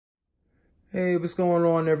Hey, what's going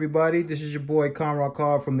on, everybody? This is your boy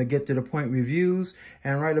CHROMOKEY from the Get to the Point Reviews.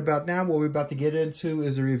 And right about now, what we're about to get into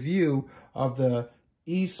is a review of the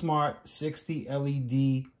EMART 60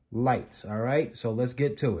 LED lights. All right, so let's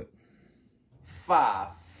get to it. 5,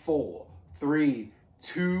 4, 3,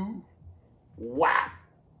 2, whap!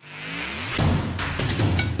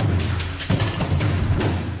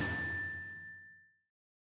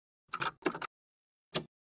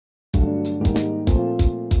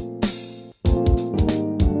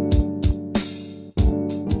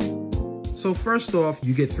 So first off,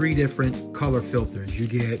 you get 3 different color filters. You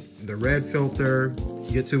get the red filter,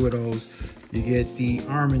 you get 2 of those. You get the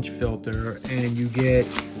orange filter, and you get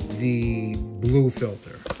the blue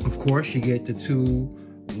filter. Of course, you get the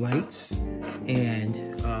 2 lights,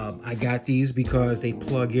 and I got these because they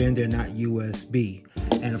plug in, they're not USB.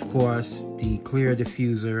 And of course, the clear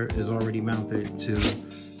diffuser is already mounted to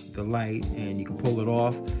the light, and you can pull it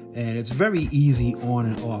off, and it's very easy on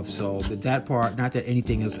and off. So that part, not that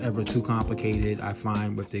anything is ever too complicated, I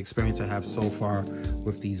find, with the experience I have so far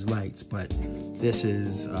with these lights, but this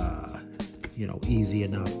is you know, easy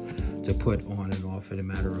enough to put on and off in a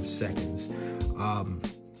matter of seconds.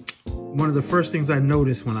 One of the first things I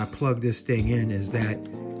noticed when I plug this thing in is that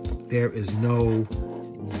there is no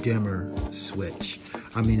dimmer switch.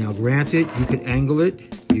 I mean, now granted, you could angle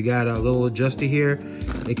it. You got a little adjuster here.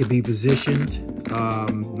 It could be positioned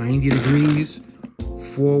 90 degrees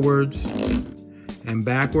forwards and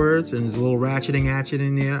backwards, and there's a little ratcheting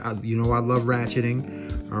in there. You know, I love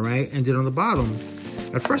ratcheting. All right, and then on the bottom,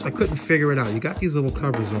 at first I couldn't figure it out. You got these little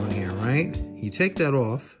covers on here, right? You take that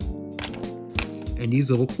off, and these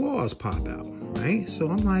little claws pop out, right? So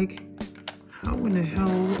I'm like, how in the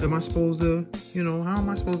hell am I supposed to, you know, how am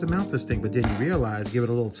I supposed to mount this thing? But then you realize, give it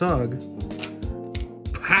a little tug,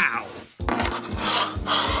 pow!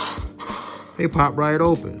 They pop right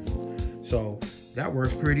open. So that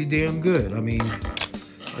works pretty damn good. I mean,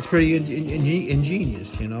 that's pretty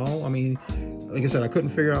ingenious, you know? I mean, like I said, I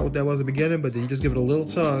couldn't figure out what that was at the beginning, but then you just give it a little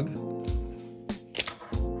tug,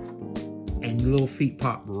 and your little feet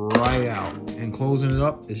pop right out. And closing it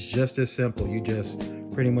up is just as simple. You just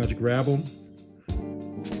pretty much grab them,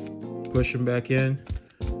 push them back in.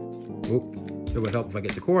 Oop, it would help if I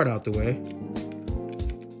get the cord out the way.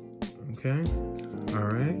 Okay, all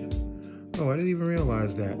right. Oh, I didn't even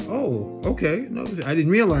realize that. Oh, okay, no, I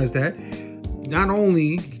didn't realize that. Not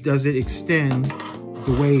only does it extend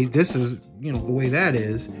the way this is, you know, the way that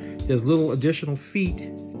is, there's little additional feet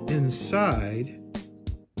inside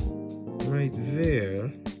right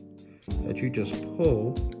there that you just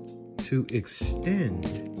pull to extend.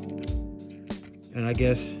 And I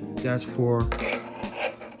guess that's for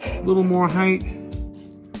a little more height,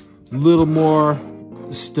 a little more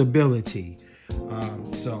stability.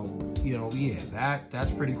 So, you know, yeah,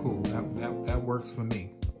 that's pretty cool. That works for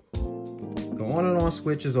me. The on and on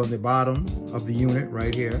switch is on the bottom of the unit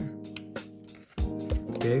right here.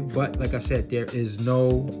 Okay, but like I said, there is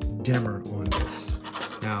no dimmer on this.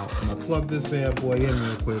 Now, I'm gonna plug this bad boy in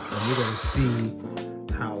real quick, and you're gonna see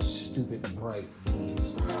how stupid bright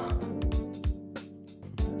these are.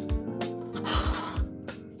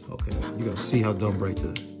 Okay, you're gonna see how dumb bright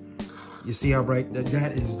this is. You see how bright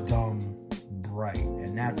that is? Dumb bright.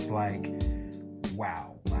 And that's like,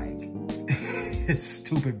 wow, like it's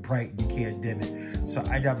stupid bright, you can't dim it. So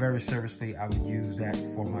I got very seriously, I would use that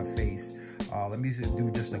for my face. Let me just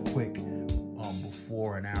do just a quick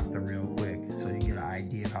before and after real quick, so you get an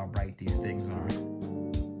idea of how bright these things are.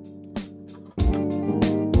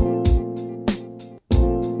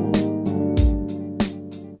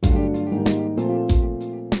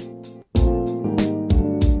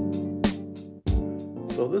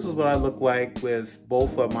 So this is what I look like with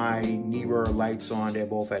both of my Neewer lights on. They're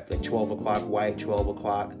both at the 12 o'clock white, 12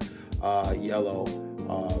 o'clock yellow.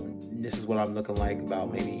 This is what I'm looking like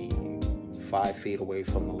about maybe 5 feet away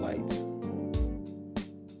from the lights.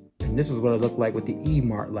 And this is what I look like with the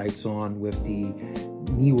EMART lights on with the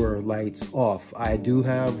Neewer lights off. I do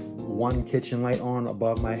have one kitchen light on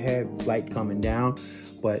above my head, light coming down,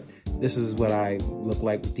 but this is what I look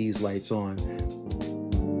like with these lights on.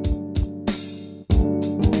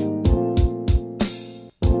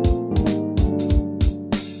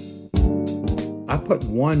 I put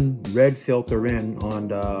one red filter in on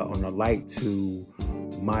the light to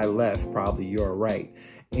my left, probably your right,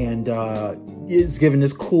 and it's giving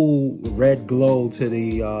this cool red glow to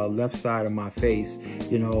the left side of my face,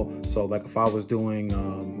 you know. So like if I was doing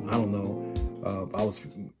I don't know, I was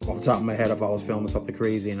off the top of my head, if I was filming something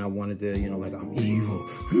crazy and I wanted to, you know, like I'm evil,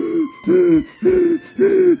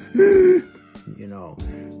 you know,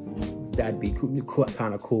 that'd be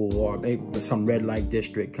kind of cool, or maybe some red light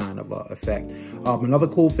district kind of effect. Another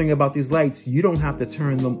cool thing about these lights, you don't have to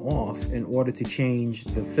turn them off in order to change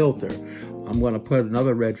the filter. I'm going to put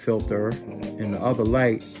another red filter in the other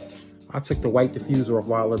light. I took the white diffuser off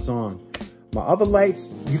while it's on. My other lights,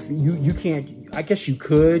 you can't, I guess you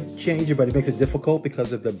could change it, but it makes it difficult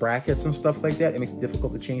because of the brackets and stuff like that. It makes it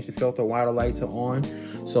difficult to change the filter while the lights are on.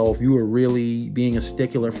 So if you were really being a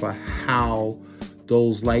stickler for how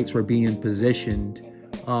those lights were being positioned,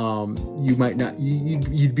 you might not,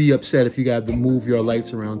 you'd be upset if you got to move your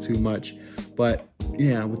lights around too much. But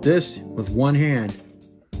yeah, with this, with one hand,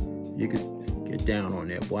 you could get down on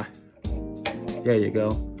there, boy. There you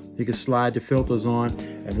go. You can slide the filters on,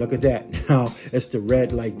 and look at that. Now it's the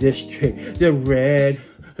red light district, the red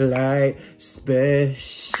light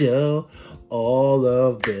special all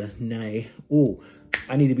of the night. Ooh,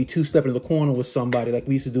 I need to be two-stepping in the corner with somebody like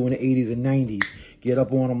we used to do in the 80s and 90s. Get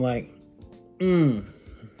up on them like,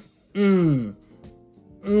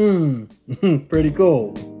 pretty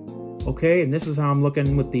cool. Okay, and this is how I'm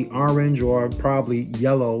looking with the orange or probably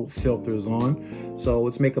yellow filters on. So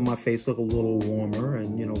it's making my face look a little warmer,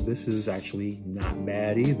 and you know, this is actually not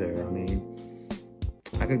bad either. I mean,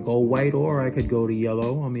 I could go white or I could go to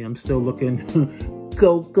yellow. I mean, I'm still looking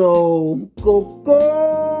go.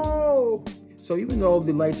 So even though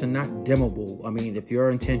the lights are not dimmable, I mean, if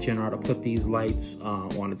your intention are to put these lights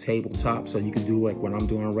on a tabletop, so you can do like what I'm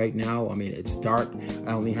doing right now. I mean, it's dark.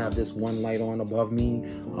 I only have this one light on above me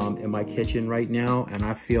in my kitchen right now, and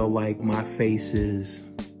I feel like my face is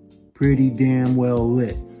pretty damn well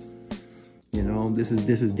lit. You know, this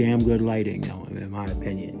is damn good lighting, you know, in my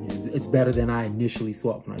opinion. It's better than I initially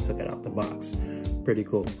thought when I took it out the box. Pretty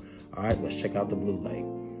cool. All right, let's check out the blue light.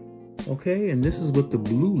 Okay, and this is with the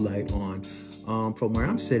blue light on. From where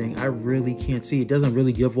I'm sitting, I really can't see. It doesn't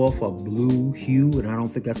really give off a blue hue, and I don't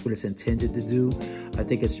think that's what it's intended to do. I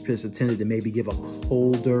think it's just intended to maybe give a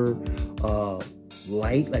colder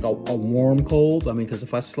light, like a warm cold. I mean, because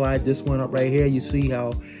if I slide this one up right here, you see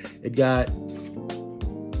how it got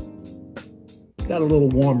a little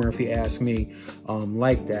warmer, if you ask me,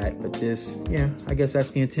 like that. But this, yeah, I guess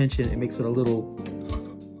that's the intention. It makes it a little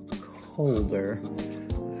colder.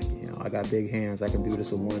 You know, I got big hands. I can do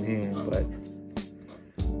this with one hand, but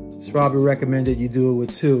it's probably recommended you do it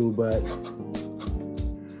with two. But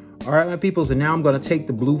all right, my people, so now I'm going to take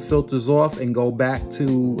the blue filters off and go back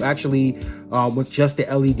to actually with just the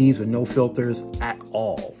LEDs with no filters at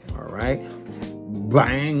all. All right.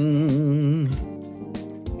 Bang.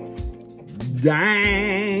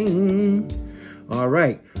 Dang. All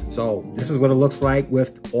right. So this is what it looks like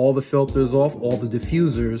with all the filters off, all the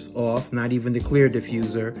diffusers off, not even the clear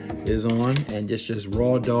diffuser is on, and just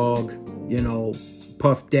raw dog, you know,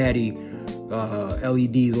 Puff Daddy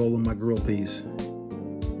LEDs all on my grill piece.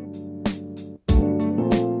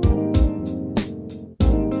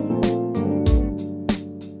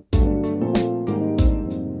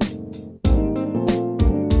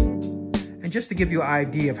 Just to give you an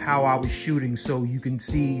idea of how I was shooting so you can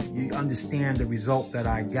see, you understand the result that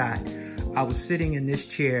I got. I was sitting in this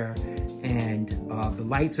chair, and the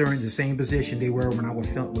lights are in the same position they were when I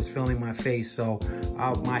was filming my face. So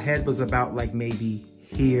my head was about like maybe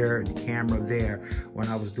here, the camera there, when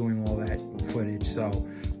I was doing all that footage. So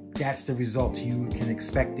that's the results you can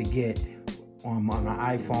expect to get on an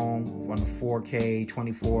iPhone on a 4K,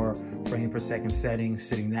 24 frame per second setting,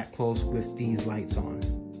 sitting that close with these lights on.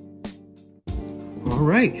 All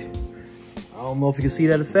right, I don't know if you can see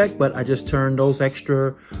that effect, but I just turned those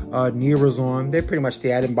extra Neewers on. They're pretty much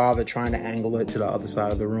there. I didn't bother trying to angle it to the other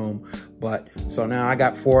side of the room. But so now I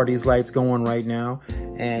got 4 of these lights going right now,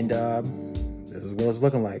 and this is what it's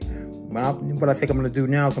looking like. What I think I'm going to do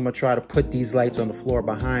now is I'm going to try to put these lights on the floor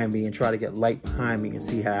behind me and try to get light behind me and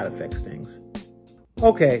see how it affects things.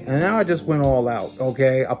 Okay, and now I just went all out,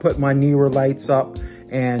 okay? I put my Neewer lights up,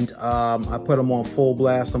 and I put them on full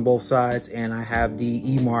blast on both sides, and I have the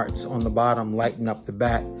EMARTs on the bottom lighting up the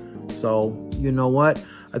back. So, you know what?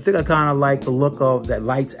 I think I kind of like the look of that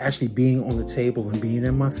lights actually being on the table and being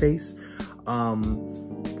in my face.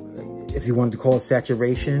 If you wanted to call it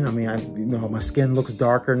saturation, I mean, you know, my skin looks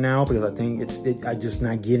darker now because I think I'm just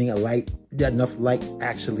not getting enough light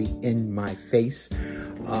actually in my face.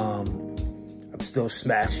 I'm still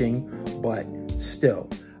smashing, but still.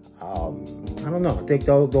 I don't know. I think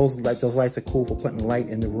those lights are cool for putting light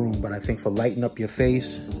in the room, but I think for lighting up your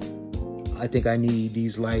face, I think I need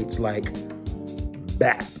these lights like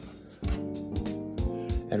BAP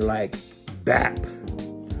and like BAP.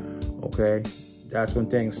 Okay, that's when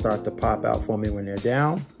things start to pop out for me. When they're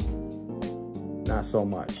down, not so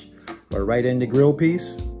much. But right in the grill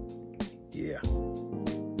piece, yeah.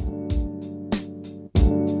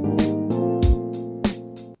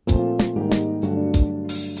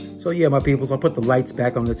 So yeah, my peoples, I'll put the lights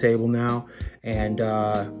back on the table now. And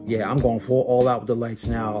yeah, I'm going full all out with the lights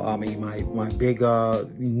now. I mean, my big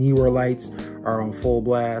Neewer lights are on full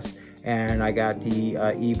blast. And I got the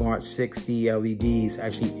EMART 60 LEDs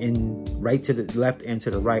actually in right to the left and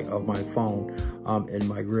to the right of my phone in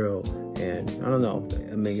my grill. And I don't know,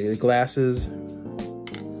 I mean, the glasses,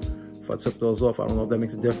 if I took those off, I don't know if that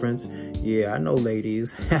makes a difference. Yeah, I know,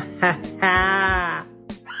 ladies. Yeah.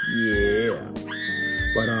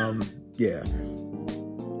 But yeah,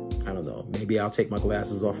 I don't know. Maybe I'll take my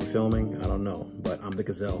glasses off for filming. I don't know. But I'm the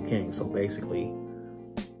Gazelle King, so basically,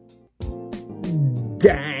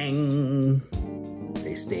 dang,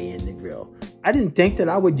 they stay in the grill. I didn't think that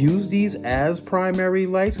I would use these as primary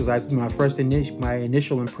lights, because my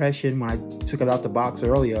initial impression when I took it out the box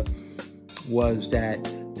earlier was that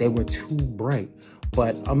they were too bright.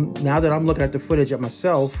 But now that I'm looking at the footage of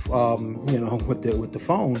myself, you know, with the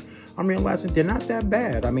phone, I'm realizing they're not that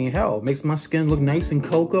bad. I mean, hell, it makes my skin look nice and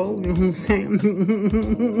cocoa. You know what I'm saying?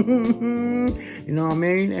 You know what I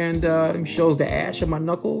mean? And it shows the ash of my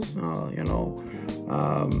knuckles. You know.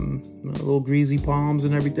 Little greasy palms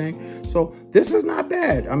and everything. So this is not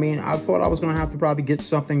bad. I mean, I thought I was gonna have to probably get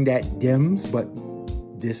something that dims, but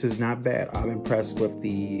this is not bad. I'm impressed with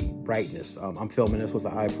the brightness. I'm filming this with the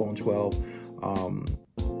iPhone 12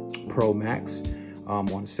 Pro Max on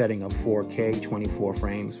a setting of 4K, 24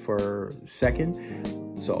 frames per second.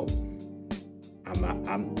 So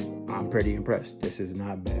I'm pretty impressed. This is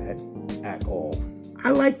not bad at all. I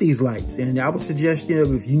like these lights, and I would suggest, you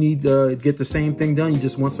know, if you need to get the same thing done, you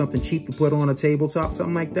just want something cheap to put on a tabletop,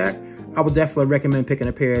 something like that, I would definitely recommend picking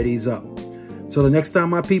a pair of these up. So the next time,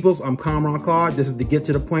 my peoples, I'm Comron Card. This is the Get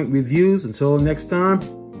to the Point reviews. Until next time,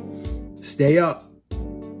 stay up.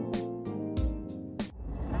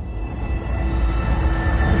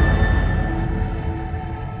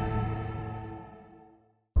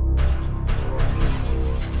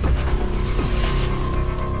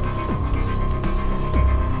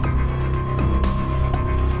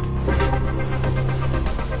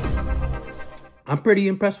 I'm pretty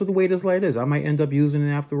impressed with the way this light is. I might end up using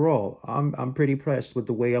it after all. I'm pretty impressed with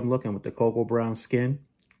the way I'm looking with the cocoa brown skin.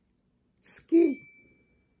 Ski.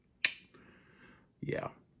 Yeah,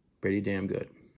 pretty damn good.